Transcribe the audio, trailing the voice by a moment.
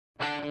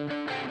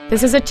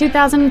This is a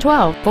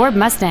 2012 Ford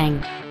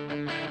Mustang.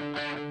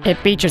 It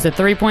features a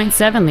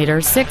 3.7-liter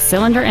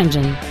 6-cylinder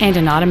engine and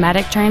an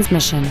automatic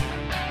transmission.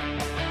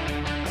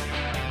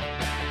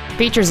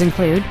 Features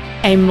include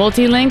a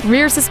multi-link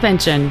rear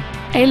suspension,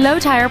 a low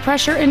tire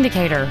pressure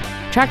indicator,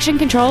 traction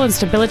control and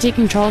stability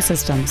control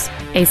systems,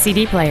 a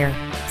CD player,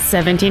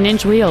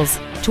 17-inch wheels,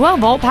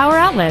 12-volt power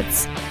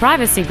outlets,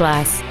 privacy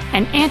glass,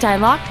 an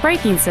anti-lock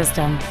braking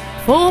system,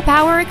 full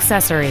power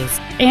accessories,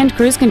 and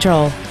cruise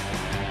control.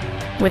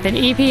 With an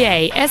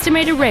EPA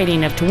estimated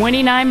rating of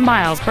 29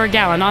 miles per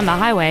gallon on the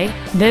highway,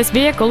 this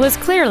vehicle is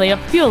clearly a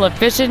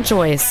fuel-efficient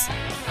choice.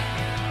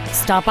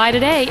 Stop by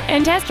today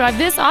and test drive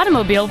this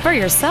automobile for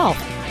yourself.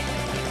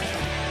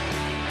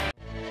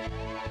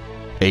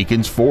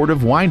 Akins Ford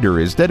of Winder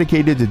is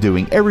dedicated to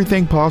doing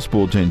everything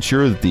possible to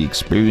ensure that the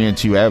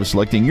experience you have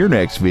selecting your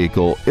next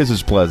vehicle is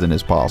as pleasant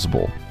as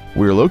possible.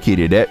 We're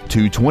located at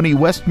 220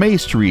 West May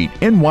Street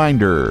in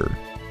Winder.